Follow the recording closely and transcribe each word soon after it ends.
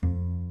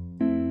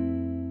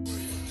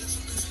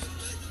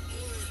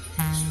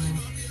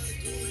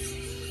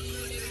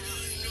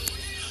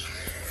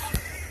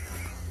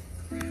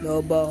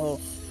Lil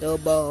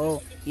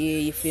Boho, yeah,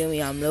 you feel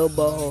me? I'm Lil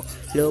Boho,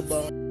 Lil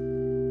Boho.